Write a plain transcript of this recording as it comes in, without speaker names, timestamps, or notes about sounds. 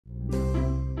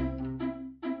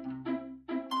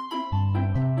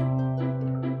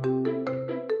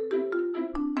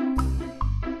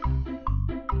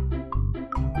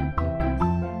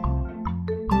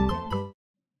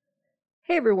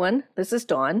Hey everyone, this is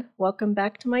Dawn. Welcome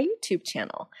back to my YouTube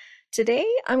channel. Today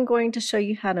I'm going to show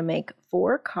you how to make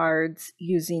 4 cards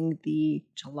using the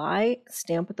July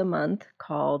stamp of the month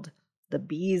called the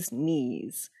Bee's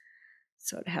Knees.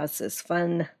 So it has this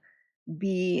fun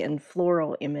bee and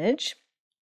floral image,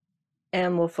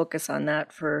 and we'll focus on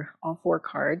that for all 4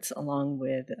 cards along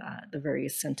with the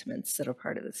various sentiments that are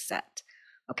part of the set.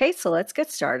 Okay, so let's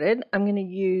get started. I'm going to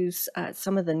use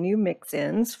some of the new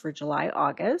mix-ins for July,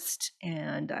 August,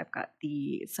 and I've got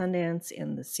the Sundance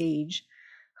and the Sage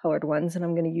colored ones, and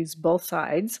I'm going to use both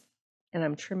sides, and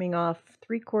I'm trimming off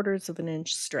 3/4 of an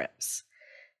inch strips.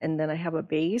 And then I have a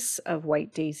base of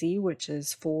White Daisy, which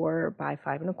is 4 by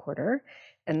 5 1/4,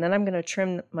 and then I'm going to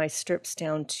trim my strips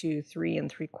down to 3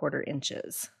 3/4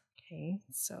 inches. Okay,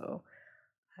 so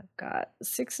I've got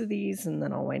 6 of these, and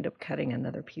then I'll wind up cutting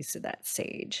another piece of that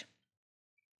sage.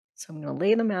 So I'm going to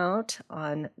lay them out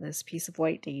on this piece of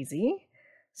White Daisy,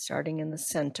 starting in the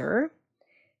center,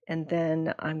 and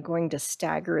then I'm going to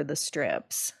stagger the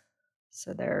strips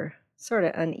so they're sort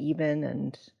of uneven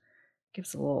and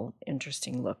gives a little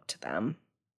interesting look to them.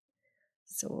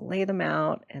 So we'll lay them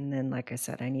out, and then like I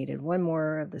said, I needed one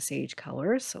more of the sage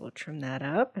color, so we'll trim that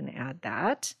up and add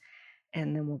that,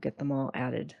 and then we'll get them all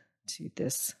added to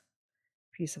this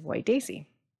piece of White Daisy.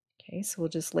 Okay, so we'll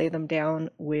just lay them down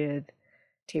with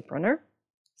tape runner,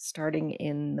 starting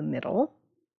in the middle.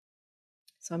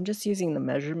 So I'm just using the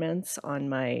measurements on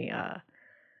my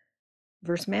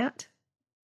verse mat,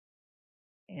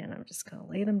 and I'm just going to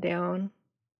lay them down,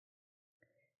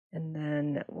 and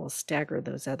then we'll stagger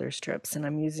those other strips, and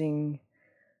I'm using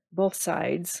both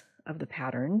sides of the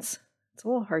patterns. It's a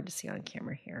little hard to see on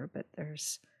camera here, but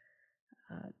there's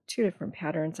 2 different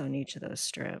patterns on each of those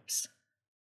strips.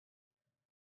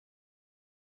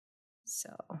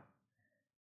 So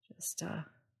just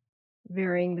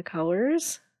varying the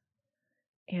colors,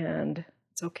 and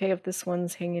it's okay if this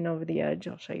one's hanging over the edge.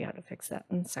 I'll show you how to fix that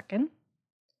in a second.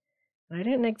 And I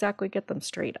didn't exactly get them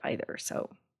straight either, so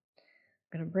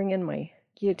I'm going to bring in my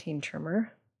guillotine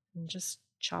trimmer and just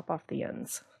chop off the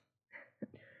ends.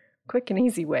 Quick and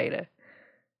easy way to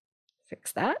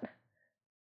fix that.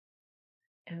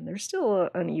 And they're still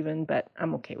uneven, but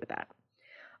I'm okay with that.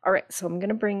 All right, so I'm going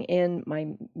to bring in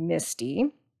my Misty,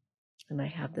 and I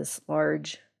have this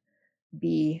large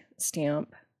bee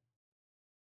stamp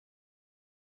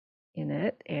in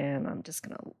it, and I'm just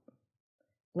going to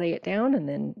lay it down and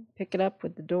then pick it up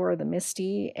with the door of the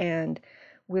Misty. And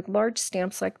with large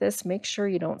stamps like this, make sure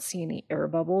you don't see any air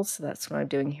bubbles. So that's what I'm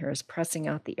doing here, is pressing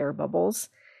out the air bubbles,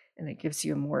 and it gives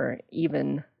you a more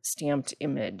even stamped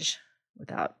image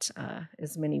without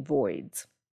as many voids.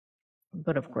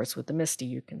 But of course, with the Misty,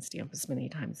 you can stamp as many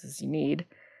times as you need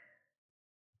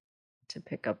to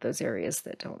pick up those areas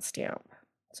that don't stamp.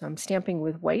 So I'm stamping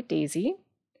with White Daisy,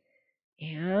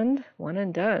 and one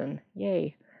and done.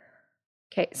 Yay.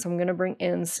 Okay, so I'm going to bring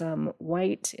in some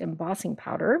white embossing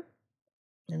powder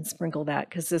and sprinkle that,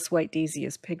 because this White Daisy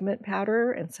is pigment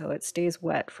powder, and so it stays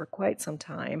wet for quite some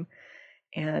time.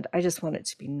 And I just want it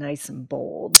to be nice and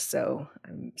bold, so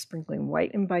I'm sprinkling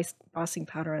white embossing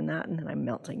powder on that, and then I'm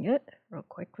melting it real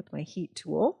quick with my heat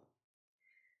tool.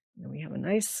 And we have a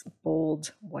nice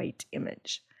bold white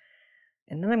image.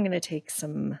 And then I'm going to take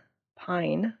some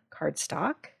pine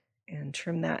cardstock and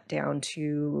trim that down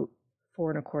to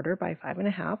 4 1/4 by 5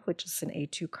 1/2, which is an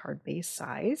A2 card base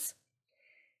size.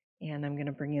 And I'm going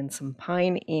to bring in some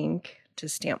pine ink to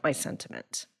stamp my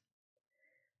sentiment.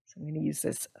 So I'm going to use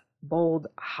this bold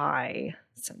high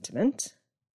sentiment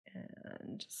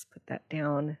and just put that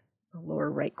down in the lower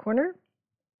right corner.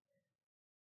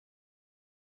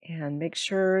 And make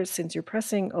sure, since you're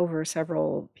pressing over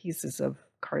several pieces of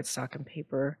cardstock and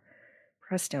paper,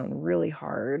 press down really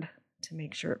hard to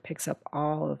make sure it picks up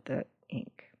all of the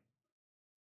ink.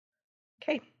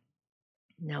 Okay,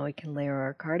 now we can layer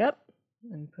our card up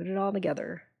and put it all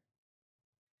together.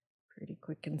 Pretty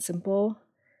quick and simple.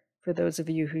 For those of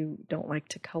you who don't like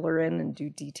to color in and do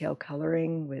detail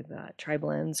coloring with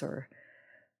tri-blends or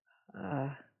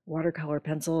watercolor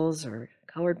pencils or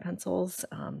colored pencils,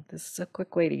 this is a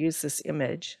quick way to use this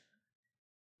image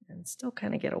and still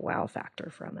kind of get a wow factor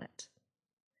from it.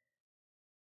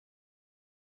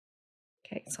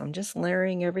 Okay, so I'm just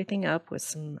layering everything up with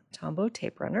some Tombow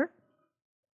tape runner.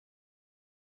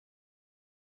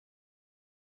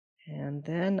 And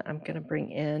then I'm going to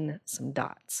bring in some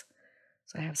dots.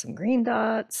 So I have some green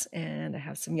dots and I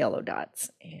have some yellow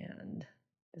dots, and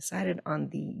decided on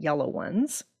the yellow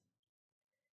ones.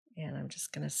 And I'm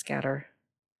just going to scatter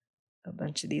a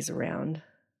bunch of these around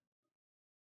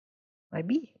my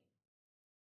bee.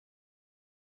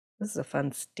 This is a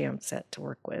fun stamp set to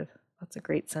work with. Lots of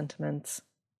great sentiments.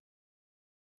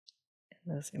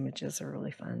 And those images are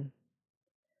really fun.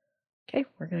 Okay,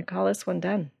 we're going to call this one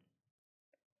done.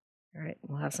 All right,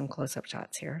 we'll have some close-up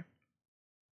shots here.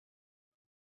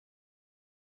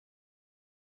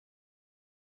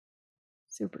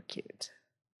 Super cute.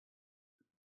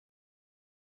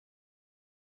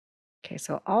 Okay,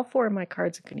 so all 4 of my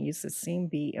cards are going to use the same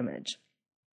bee image.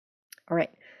 All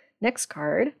right, next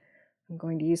card, I'm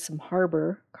going to use some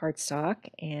Harbor cardstock,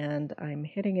 and I'm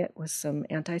hitting it with some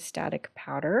anti-static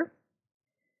powder.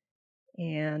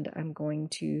 And I'm going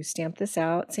to stamp this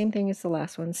out, same thing as the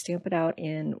last one, stamp it out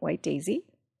in White Daisy,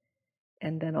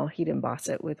 and then I'll heat emboss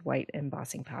it with white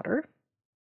embossing powder.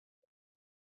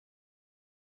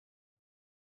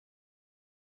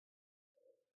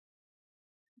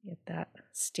 Get that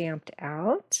stamped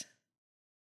out.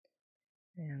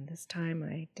 And this time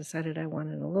I decided I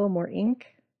wanted a little more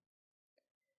ink.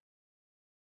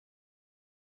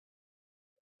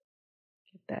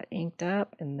 Get that inked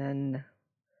up, and then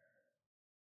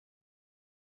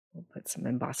we'll put some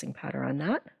embossing powder on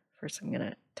that. First, I'm going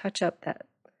to touch up that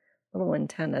little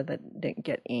antenna that didn't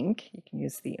get ink. You can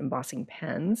use the embossing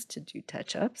pens to do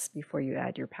touch-ups before you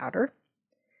add your powder,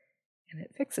 and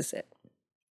it fixes it.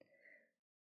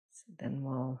 So then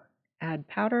we'll add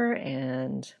powder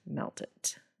and melt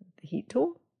it with the heat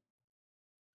tool.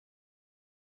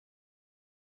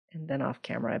 And then off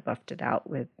camera, I buffed it out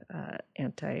with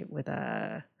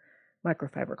a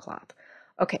microfiber cloth.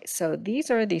 Okay, so these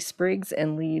are the sprigs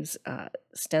and leaves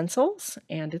stencils,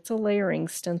 and it's a layering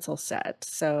stencil set.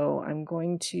 So I'm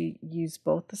going to use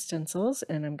both the stencils,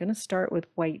 and I'm going to start with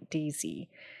White Daisy.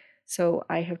 So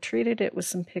I have treated it with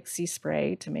some pixie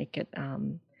spray to make it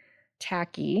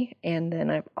tacky, and then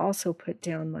I've also put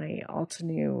down my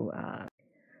Altenew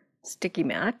sticky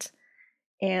mat.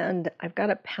 And I've got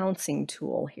a pouncing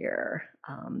tool here.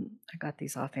 I got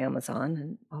these off Amazon,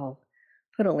 and I'll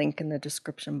put a link in the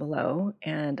description below.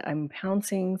 And I'm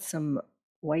pouncing some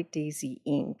White Daisy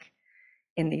ink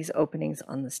in these openings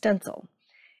on the stencil.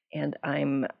 And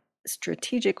I'm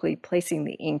strategically placing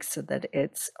the ink so that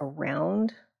it's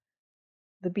around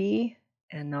the bee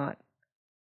and not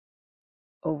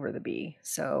over the bee.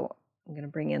 So I'm going to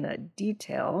bring in a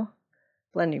detail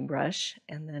blending brush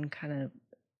and then kind of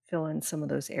fill in some of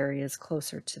those areas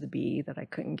closer to the bee that I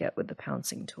couldn't get with the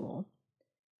pouncing tool.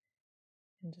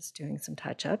 And just doing some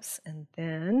touch-ups, and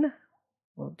then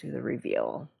we'll do the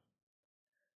reveal.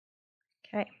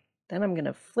 Okay, then I'm going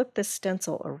to flip the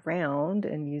stencil around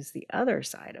and use the other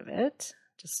side of it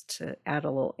just to add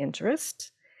a little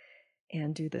interest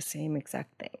and do the same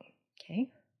exact thing. Okay.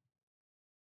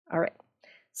 All right,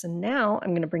 so now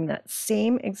I'm going to bring that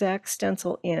same exact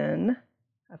stencil in.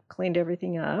 I've cleaned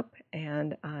everything up,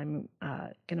 and I'm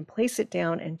going to place it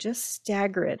down and just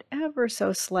stagger it ever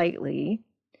so slightly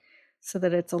so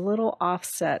that it's a little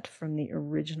offset from the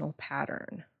original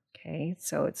pattern. Okay,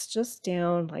 so it's just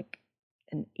down like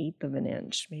 1/8 of an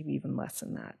inch, maybe even less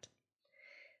than that.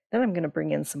 Then I'm going to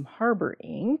bring in some Harbor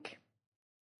ink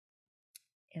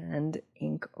and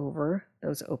ink over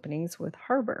those openings with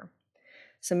Harbor.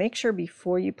 So make sure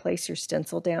before you place your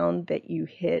stencil down that you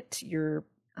hit your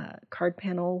card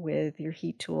panel with your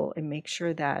heat tool and make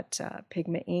sure that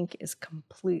pigment ink is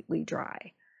completely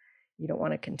dry. You don't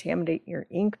want to contaminate your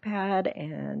ink pad,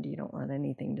 and you don't want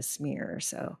anything to smear.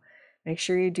 So make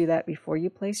sure you do that before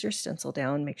you place your stencil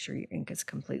down. Make sure your ink is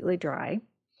completely dry,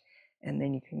 and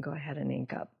then you can go ahead and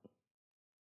ink up.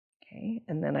 Okay,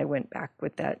 and then I went back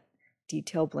with that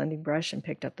detail blending brush and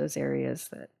picked up those areas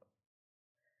that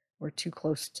were too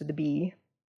close to the bee.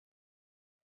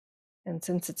 And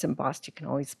since it's embossed, you can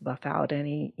always buff out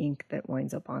any ink that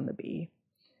winds up on the bee.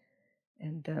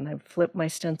 And then I flipped my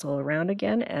stencil around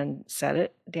again and set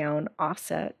it down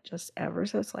offset just ever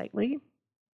so slightly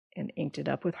and inked it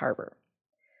up with Harbor.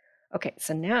 Okay,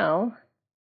 so now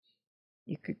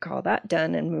you could call that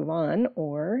done and move on,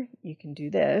 or you can do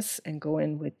this and go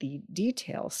in with the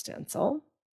detail stencil.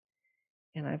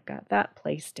 And I've got that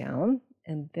placed down,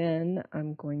 and then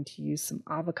I'm going to use some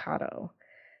avocado.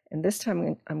 And this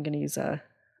time I'm going to use a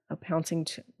pouncing,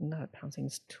 not a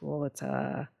pouncing tool, it's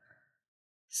a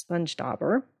sponge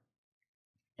dauber.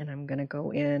 And I'm going to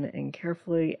go in and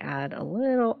carefully add a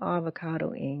little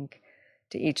avocado ink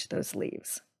to each of those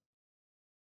leaves.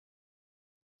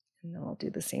 And then I'll do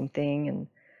the same thing and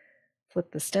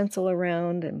flip the stencil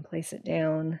around and place it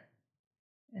down,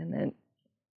 and then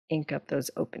ink up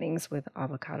those openings with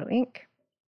avocado ink.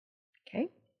 Okay.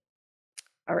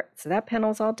 All right, so that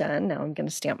panel's all done. Now I'm going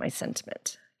to stamp my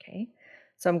sentiment. Okay,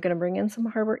 so I'm going to bring in some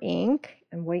Harbor ink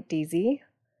and White Daisy,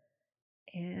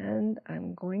 and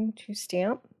I'm going to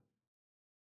stamp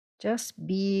just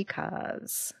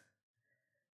because.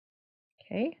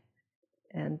 Okay,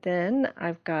 And then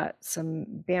I've got some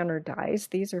banner dies.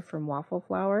 These are from Waffle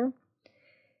flour.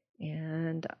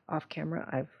 And off camera,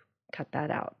 I've cut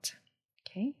that out.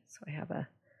 Okay, so I have a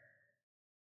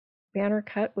banner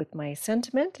cut with my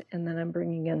sentiment, and then I'm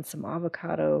bringing in some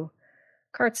avocado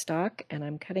cardstock, and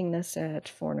I'm cutting this at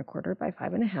 4 1/4 by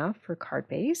 5 1/2 for card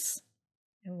base,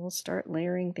 and we'll start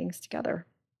layering things together.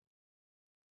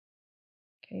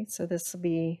 Okay, so this will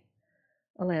be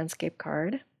a landscape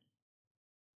card.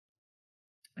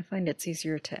 I find it's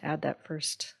easier to add that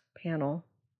first panel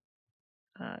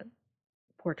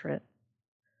portrait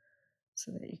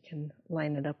so that you can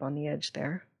line it up on the edge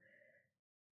there.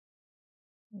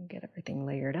 And get everything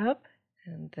layered up,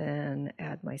 and then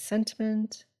add my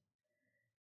sentiment.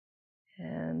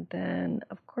 And then,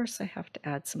 of course, I have to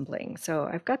add some bling. So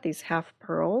I've got these half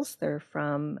pearls. They're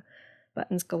from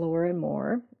Buttons Galore and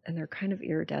More, and they're kind of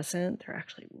iridescent. They're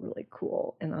actually really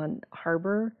cool. And on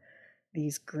Harbor,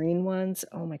 these green ones,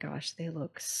 oh my gosh, they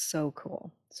look so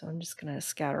cool. So I'm just going to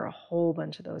scatter a whole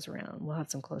bunch of those around. We'll have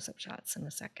some close-up shots in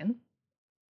a second.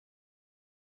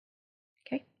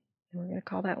 Okay, and we're going to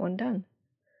call that one done.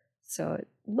 So it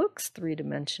looks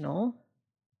three-dimensional,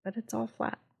 but it's all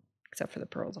flat, except for the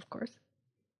pearls, of course.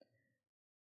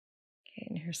 Okay,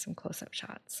 and here's some close-up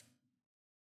shots.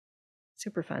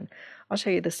 Super fun. I'll show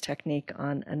you this technique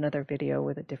on another video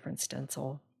with a different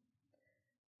stencil.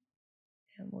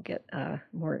 And we'll get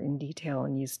more in detail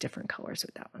and use different colors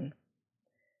with that one.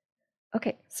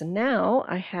 Okay, so now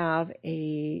I have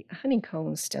a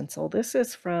honeycomb stencil. This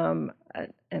is from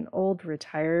an old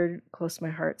retired Close to My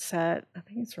Heart set. I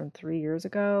think it's from 3 years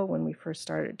ago when we first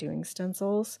started doing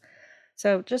stencils.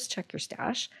 So just check your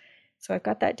stash. So I've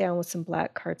got that down with some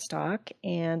black cardstock,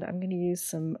 and I'm going to use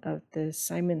some of the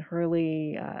Simon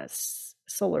Hurley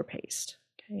solar paste.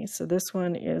 Okay, so this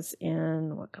one is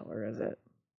in, what color is it?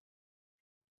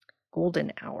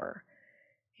 Golden Hour.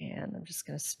 And I'm just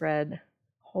going to spread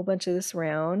a whole bunch of this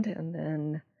around and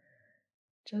then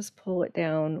just pull it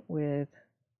down with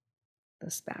the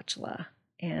spatula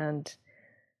and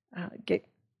get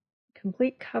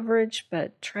complete coverage,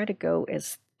 but try to go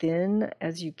as thin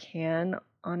as you can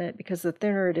on it, because the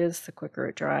thinner it is, the quicker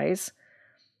it dries.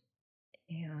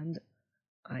 And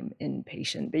I'm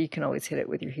impatient, but you can always hit it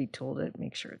with your heat tool to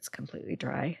make sure it's completely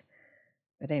dry.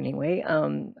 But anyway,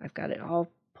 I've got it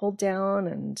all pulled down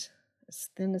and as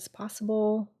thin as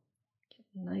possible. Get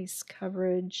nice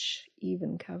coverage,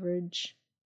 even coverage.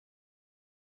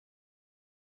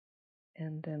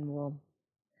 And then we'll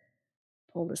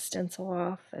pull the stencil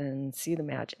off and see the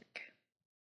magic.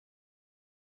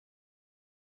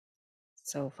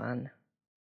 So fun.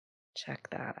 Check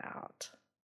that out.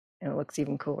 And it looks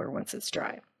even cooler once it's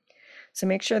dry. So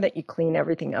make sure that you clean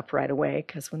everything up right away,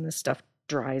 because when this stuff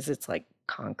dries, it's like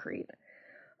concrete.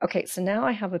 Okay, so now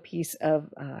I have a piece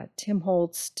of Tim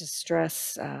Holtz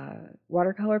Distress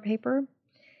watercolor paper,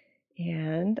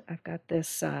 and I've got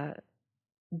this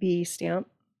bee stamp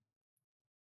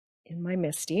in my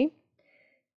Misty,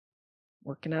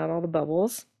 working out all the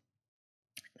bubbles.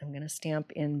 I'm going to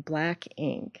stamp in black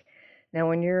ink. Now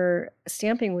when you're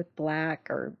stamping with black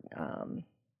or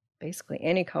basically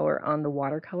any color on the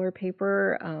watercolor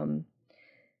paper,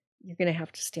 you're going to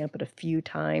have to stamp it a few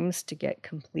times to get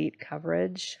complete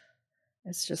coverage.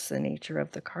 It's just the nature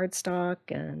of the cardstock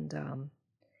and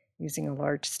using a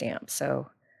large stamp. So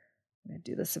I'm going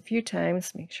to do this a few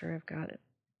times, make sure I've got it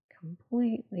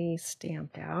completely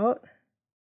stamped out.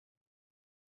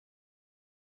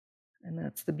 And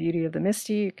that's the beauty of the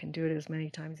Misty. You can do it as many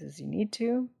times as you need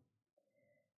to.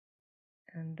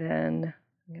 And then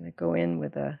I'm going to go in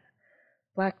with a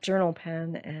black journal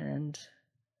pen and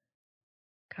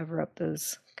cover up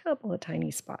those couple of tiny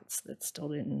spots that still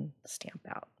didn't stamp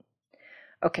out.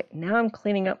 Okay, now I'm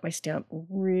cleaning up my stamp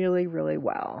really, really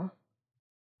well,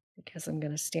 because I'm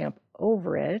going to stamp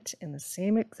over it in the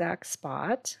same exact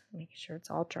spot, making sure it's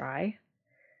all dry,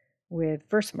 with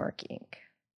Versamark ink.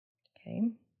 Okay.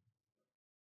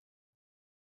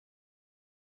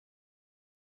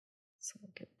 So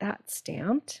we'll get that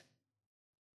stamped.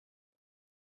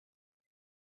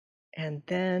 And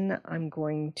then I'm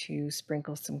going to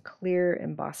sprinkle some clear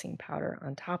embossing powder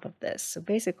on top of this. So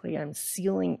basically I'm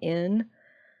sealing in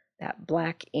that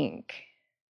black ink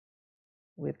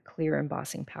with clear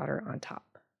embossing powder on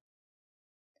top.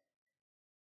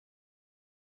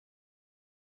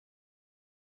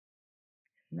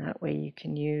 And that way you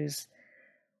can use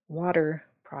water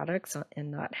products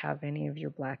and not have any of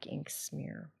your black ink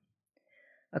smear.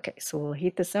 Okay, so we'll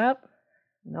heat this up,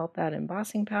 melt that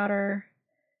embossing powder,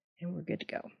 and we're good to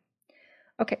go.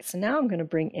 Okay, so now I'm going to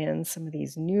bring in some of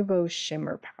these Nuvo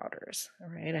shimmer powders. All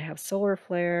right, I have Solar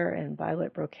Flare and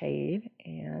Violet Brocade,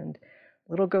 and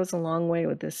Little goes a long way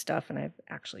with this stuff, and I've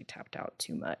actually tapped out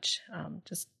too much.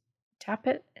 Just tap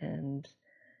it and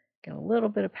get a little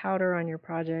bit of powder on your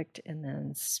project and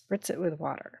then spritz it with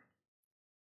water.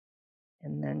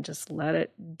 And then just let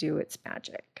it do its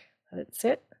magic. Let it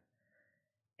sit.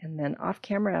 And then off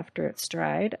camera after it's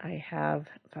dried, I have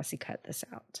fussy cut this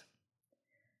out.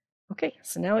 Okay,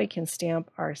 so now we can stamp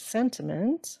our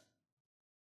sentiment.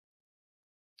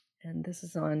 And this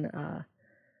is on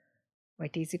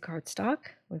white daisy cardstock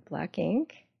with black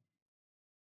ink.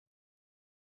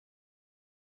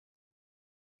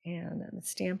 And I'm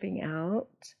stamping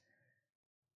out,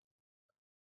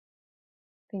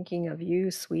 thinking of you,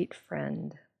 sweet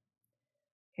friend.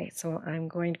 Okay, so I'm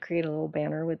going to create a little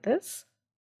banner with this.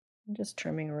 I'm just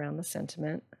trimming around the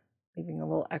sentiment, leaving a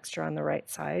little extra on the right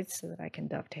side so that I can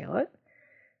dovetail it.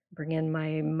 Bring in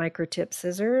my micro tip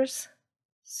scissors,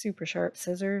 super sharp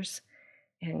scissors,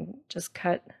 and just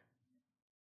cut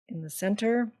in the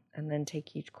center and then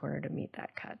take each corner to meet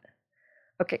that cut.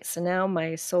 Okay, so now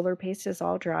my solar paste is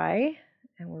all dry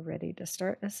and we're ready to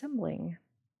start assembling.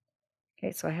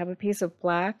 Okay, so I have a piece of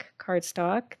black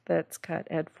cardstock that's cut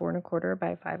at 4 1/4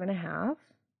 by 5 1/2.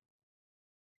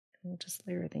 We'll just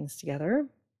layer things together.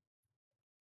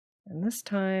 And this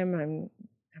time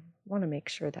I want to make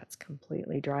sure that's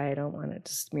completely dry. I don't want it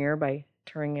to smear by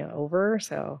turning it over,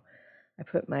 so I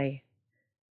put my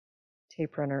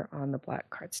tape runner on the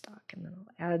black cardstock, and then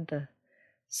I'll add the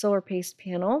solar paste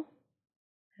panel.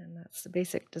 And that's the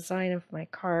basic design of my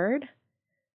card.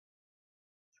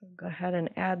 So go ahead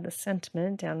and add the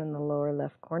sentiment down in the lower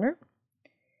left corner.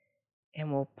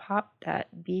 And we'll pop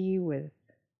that bee with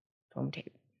foam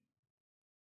tape.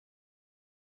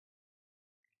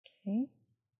 Okay.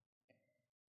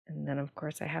 And then of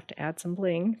course I have to add some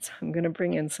bling. So I'm going to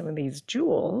bring in some of these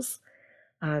jewels.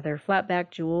 They're flat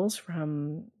back jewels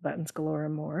from Buttons Galore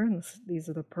and More. And these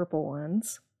are the purple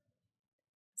ones.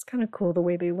 It's kind of cool the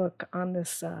way they look on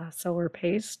this solar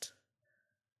paste.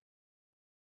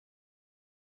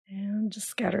 And just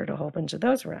scattered a whole bunch of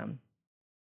those around.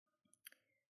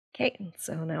 Okay,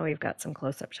 so now we've got some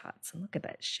close-up shots. And look at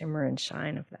that shimmer and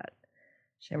shine of that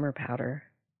shimmer powder.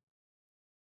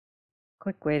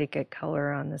 Quick way to get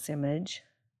color on this image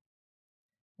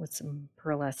with some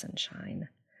pearlescent shine.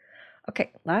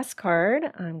 Okay, last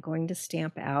card, I'm going to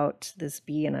stamp out this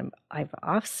bee, and I've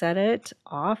offset it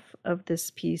off of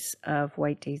this piece of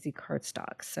white daisy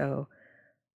cardstock. So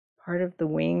part of the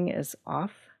wing is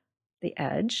off the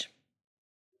edge.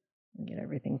 Get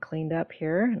everything cleaned up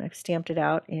here, and I've stamped it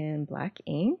out in black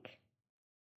ink.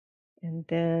 And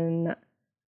then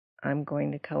I'm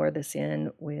going to color this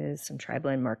in with some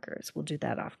tri-blend markers. We'll do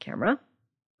that off camera.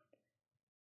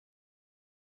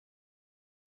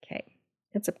 Okay,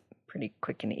 it's a pretty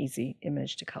quick and easy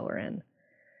image to color in.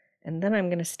 And then I'm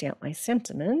going to stamp my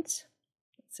sentiment.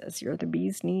 It says, "You're the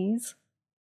bee's knees."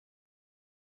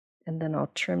 And then I'll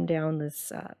trim down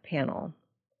this panel.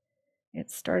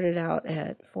 It started out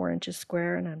at 4 inches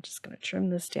square, and I'm just going to trim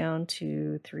this down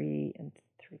to 3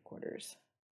 3/4.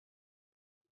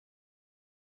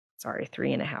 Sorry,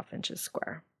 3 1/2 inches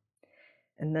square.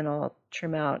 And then I'll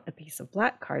trim out a piece of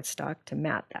black cardstock to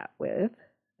mat that with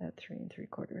at 3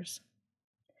 3/4.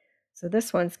 So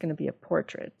this one's going to be a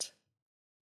portrait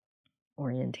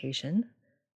orientation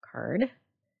card.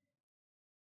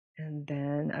 And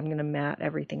then I'm going to mat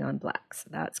everything on black. So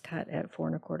that's cut at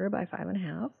 4 1/4 by 5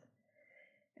 1/2.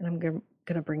 And I'm going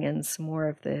to bring in some more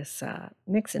of this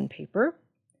mix-in paper.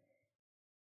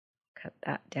 Cut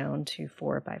that down to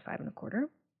 4 by 5 1/4.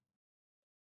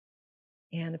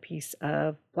 And a piece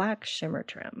of black shimmer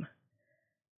trim.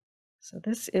 So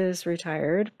this is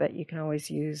retired, but you can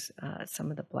always use some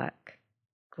of the black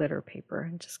glitter paper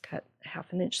and just cut a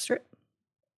 1/2 inch strip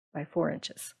by 4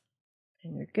 inches.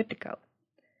 And you're good to go.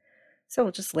 So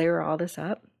we'll just layer all this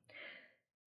up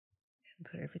and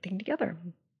put everything together.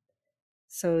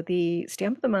 So the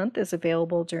Stamp of the Month is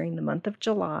available during the month of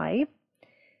July.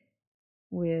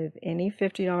 With any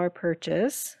 $50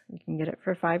 purchase, you can get it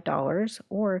for $5,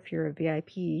 or if you're a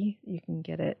VIP, you can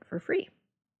get it for free.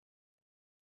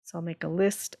 So I'll make a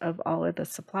list of all of the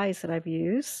supplies that I've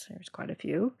used. There's quite a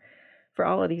few for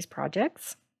all of these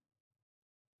projects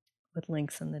with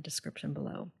links in the description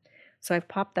below. So I've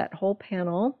popped that whole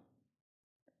panel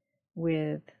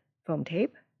with foam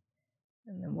tape,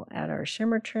 and then we'll add our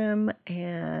shimmer trim,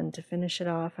 and to finish it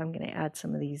off, I'm going to add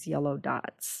some of these yellow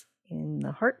dots in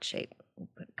the heart shape. We'll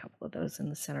put a couple of those in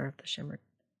the center of the shimmer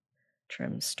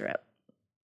trim strip.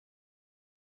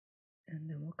 And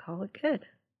then we'll call it good.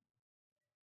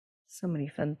 So many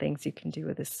fun things you can do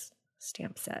with this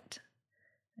stamp set.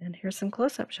 And here's some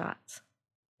close-up shots.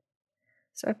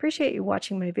 So I appreciate you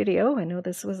watching my video. I know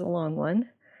this was a long one.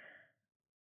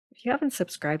 If you haven't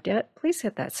subscribed yet, please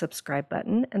hit that subscribe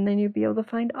button and then you'll be able to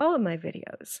find all of my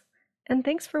videos. And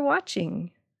thanks for watching.